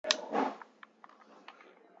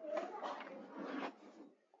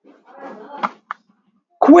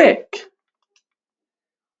quick.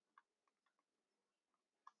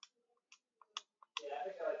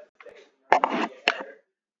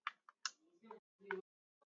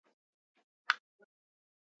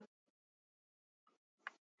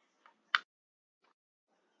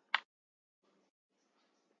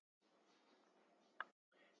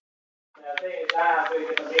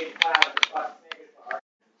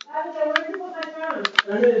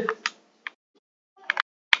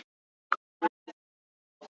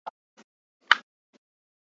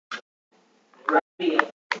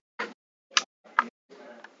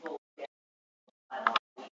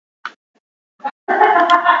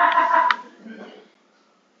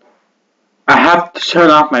 I have to turn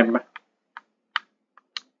off my.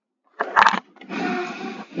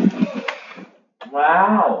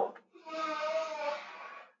 Wow.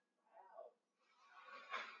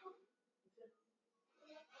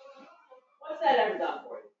 What's that ever done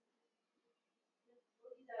for you?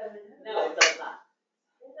 No, it does not.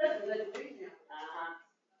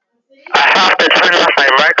 I have to turn off my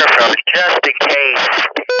microphone just in case.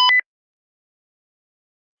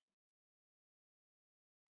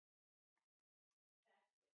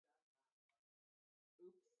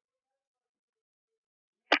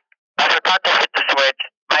 I forgot to hit the switch.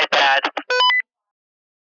 My bad.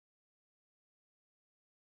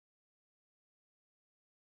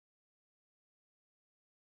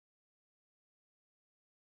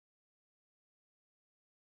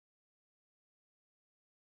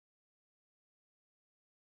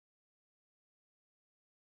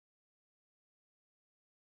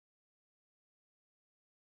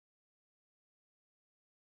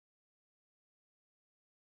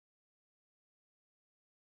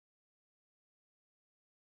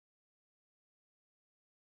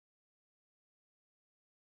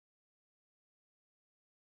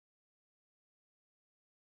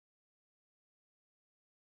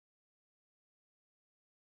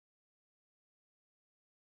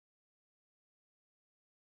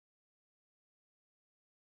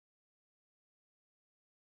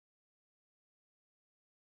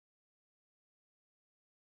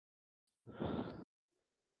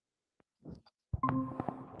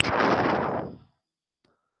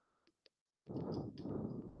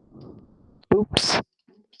 Oops.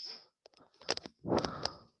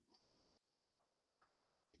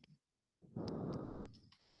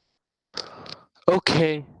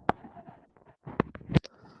 Okay.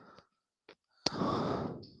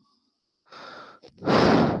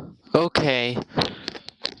 Okay.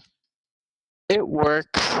 It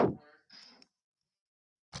works.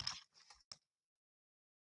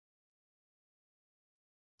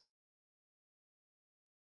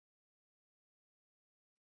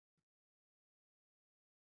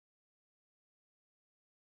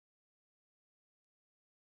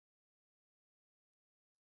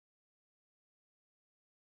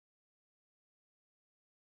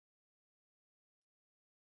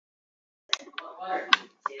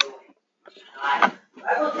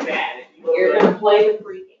 You're gonna play the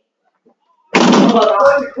pregame. Well,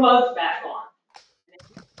 put your gloves back on.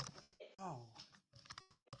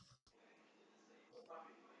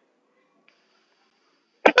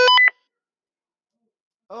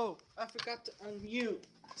 Oh, I forgot to unmute.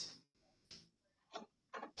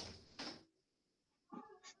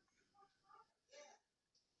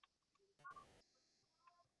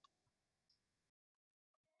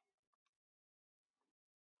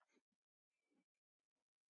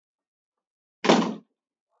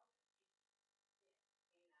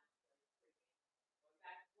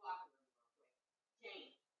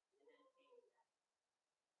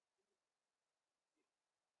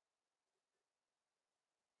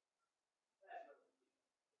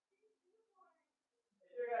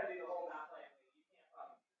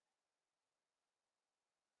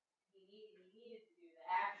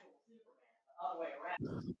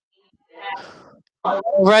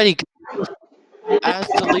 Alrighty, as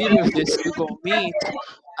the leader of this Google Meet,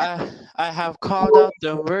 I have called out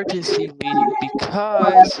the emergency meeting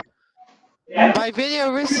because my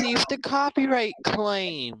video received a copyright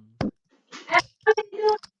claim.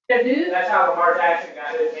 That's how Lamar Jackson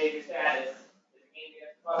got his major status. He came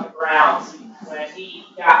against the fucking Browns when he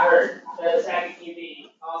got hurt. The second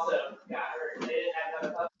QB also got hurt. They didn't have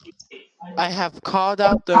another fucking QB. I have called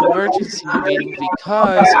out the emergency meeting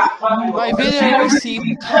because my video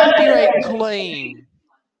received copyright claim.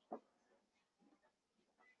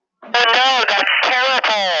 Oh no, that's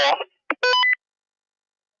terrible.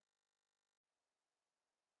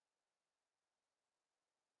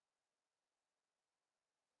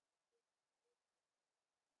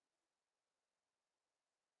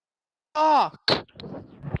 Fuck!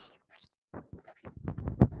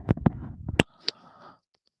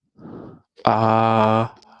 Uh,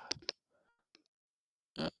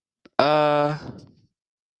 uh,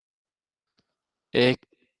 it,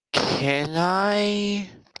 can I?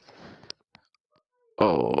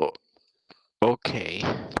 Oh, okay.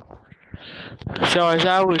 So as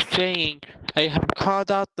I was saying, I have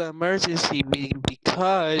called out the emergency meeting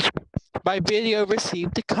because my video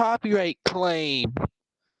received a copyright claim.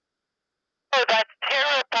 Oh, that's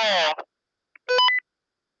terrible.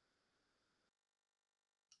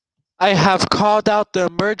 I have called out the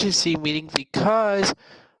emergency meeting because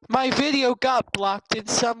my video got blocked in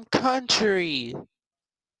some country.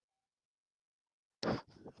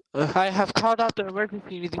 I have called out the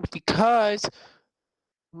emergency meeting because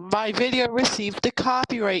my video received a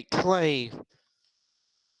copyright claim.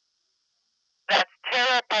 That's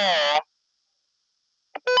terrible.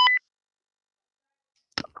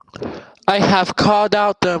 I have called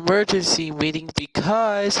out the emergency meeting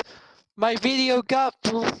because my video got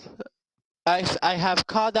I have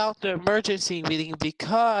called out the emergency meeting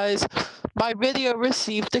because my video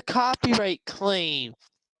received a copyright claim.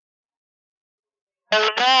 Oh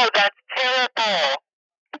no, that's terrible.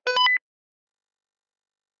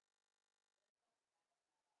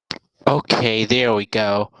 Okay, there we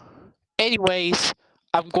go. Anyways,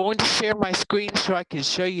 I'm going to share my screen so I can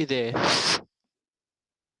show you this.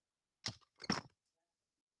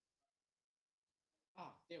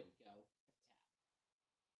 Ah, there we go.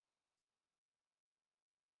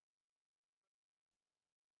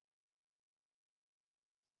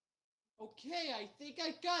 Okay, I think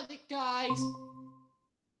I got it, guys.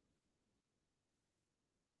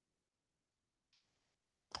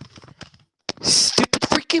 Stupid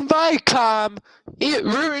freaking Viacom! It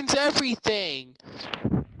ruins everything!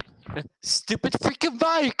 Stupid freaking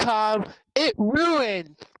Viacom! It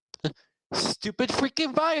ruined! Stupid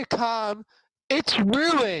freaking Viacom! It's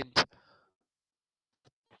ruined!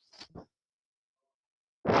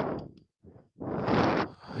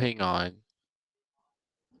 Hang on.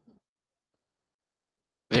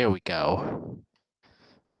 There we go.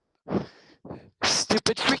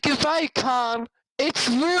 Stupid freaking Viacom! It's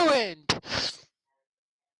ruined!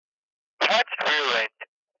 What's ruined?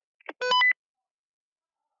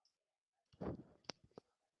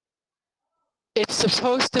 It's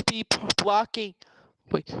supposed to be blocking.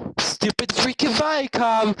 Wait, stupid freaking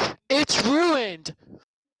Viacom! It's ruined!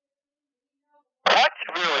 What's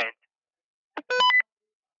ruined?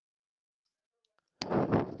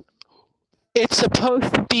 It's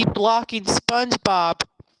supposed to be blocking SpongeBob,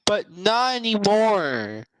 but not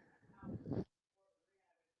anymore.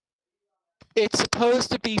 It's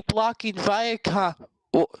supposed to be blocking Viacom.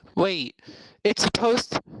 Wait, it's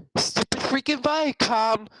supposed to. Stupid freaking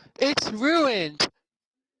Viacom! It's ruined!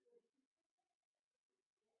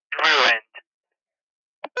 Ruined.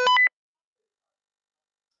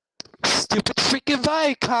 Stupid freaking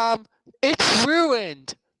Viacom! It's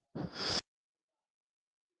ruined!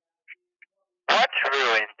 What's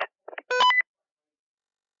ruined?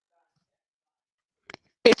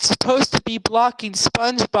 It's supposed to be blocking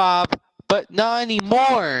SpongeBob, but not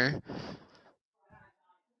anymore.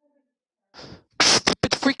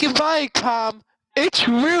 Stupid freaking Viacom! It's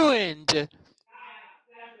ruined!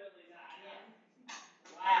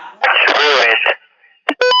 What's ruined?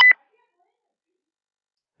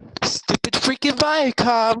 Stupid freaking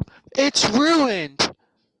Viacom! It's ruined!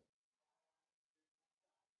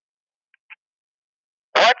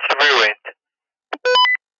 What's ruined?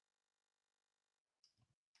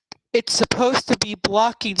 It's supposed to be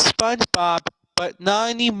blocking SpongeBob, but not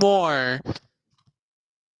anymore.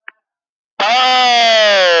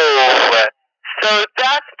 Oh! So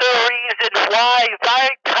that's the reason why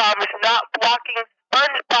Viacom is not blocking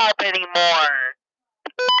SpongeBob anymore.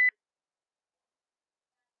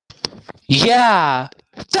 Yeah!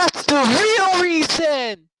 That's the real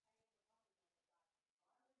reason!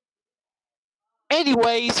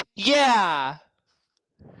 Anyways, yeah!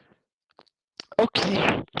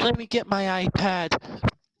 Okay, let me get my iPad.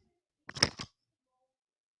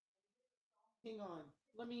 Hang on,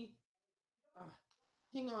 let me...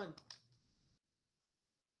 hang on.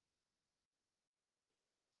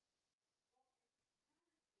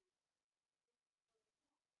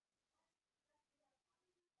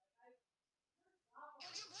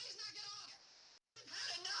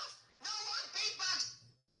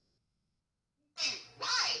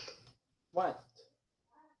 Why? What?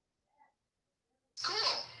 Cool.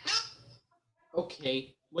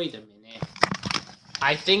 Okay, wait a minute.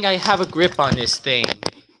 I think I have a grip on this thing. Will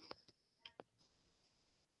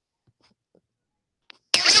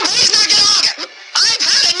you please knock it off? I've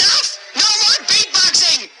had enough. No more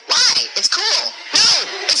beatboxing. Why? It's cool. No,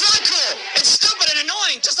 it's not cool. It's stupid and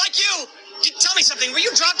annoying, just like you.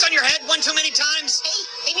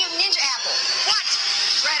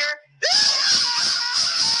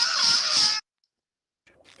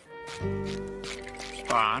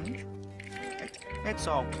 Sponge? It's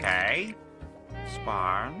okay.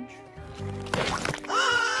 Sponge?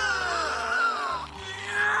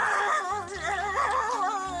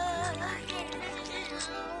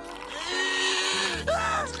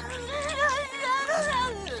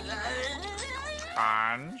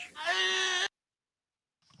 Sponge?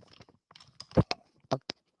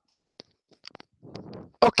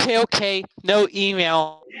 Okay, no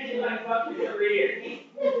email. It's like fucking career.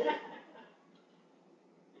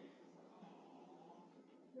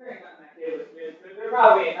 There ain't nothing that kid was doing. There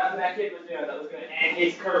probably ain't nothing that kid was doing that was going to end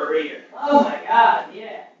his career. Oh my god,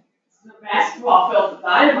 yeah. The basketball filled with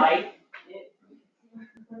dynamite.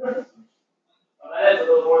 Well, that is a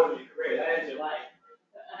little more than your career. That is your life.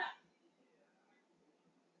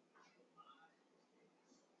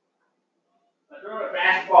 By throwing a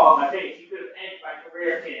basketball in my face, you could have ended my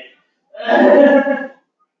career, kid.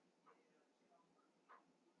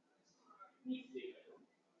 He's stupid.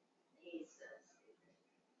 He's so stupid.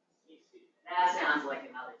 He's stupid. That sounds like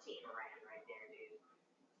another team ran right there, dude.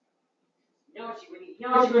 You know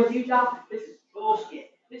what you're gonna do, John? This is bullshit.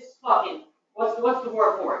 This is fucking what's the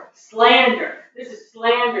word for it? Slander. This is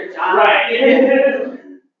slander, John. Right.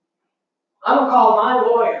 I'm gonna call my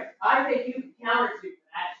lawyer. I think you can countersuit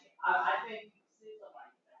for that shit. I think you can sue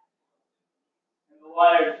somebody for that. And the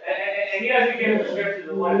lawyer, and he doesn't give a description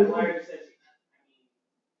of what his lawyer says.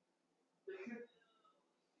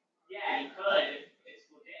 Yeah, you could if it's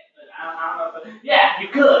legit, but I don't know. But yeah, you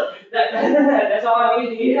could. That's all I need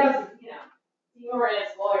to He hear. doesn't,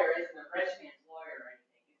 T-Moran's lawyer isn't a rich man's lawyer or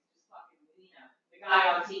anything. It's just fucking, the guy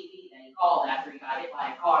on TV that he called after he got hit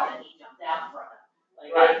by a car that he jumped out in front of. Like,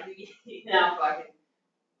 Right. Fucking.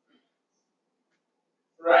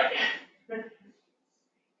 Right.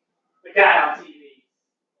 The guy on TV.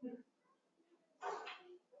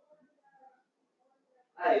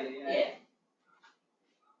 Yeah.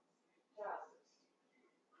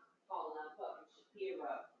 Calling out fucking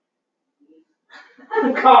Shapiro.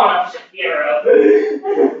 I'm calling up Shapiro.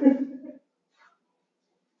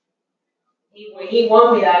 He won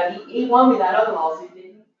me that. He won me that other lawsuit,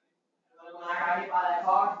 didn't he? When I got hit by that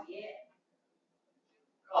car, yeah.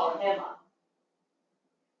 Calling him up.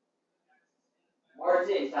 Words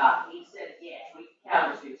in, Doc. He said, yeah, we can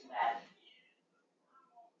countersuit for that.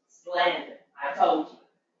 Slander. I told you.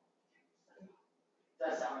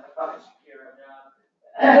 Does sound like a fucking Shapiro job.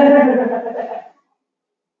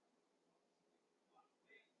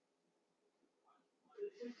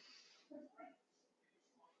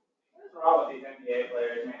 What's wrong with these NBA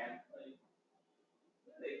players, man? Like,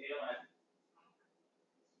 what are they doing?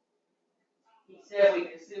 He said we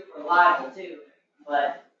could sue for libel too,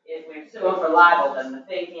 but if we're suing for libel, then the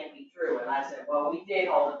thing can't be true. And I said, well, we did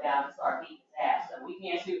hold it down and start beating his ass, so we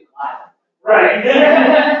can't sue for libel. Right.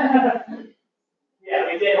 Yeah,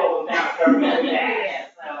 we did hold them down. Yeah,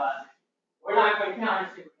 so we're not going to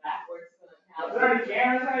countersue for that. We're just going to Are there any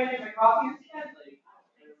cameras or anything in the coffee yet?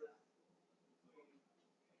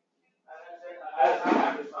 I don't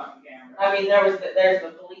have this fucking camera. I mean, there's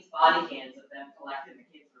the police body cams of them collecting the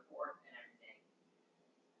kids' report and everything.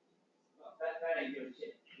 Well, that ain't doing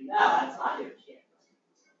shit. No, that's not doing shit.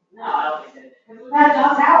 No, I don't think that is. Because we had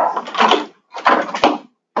John's house.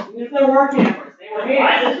 Even if there were cameras, they were here.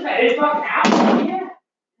 What? This is at his fucking house? Yeah.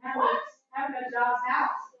 Happened at John's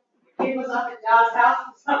house. The kid was up at John's house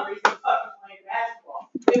for some reason fucking playing basketball.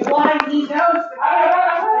 And why he knows the I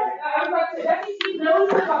was about to say, that means he knows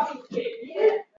the fucking kid.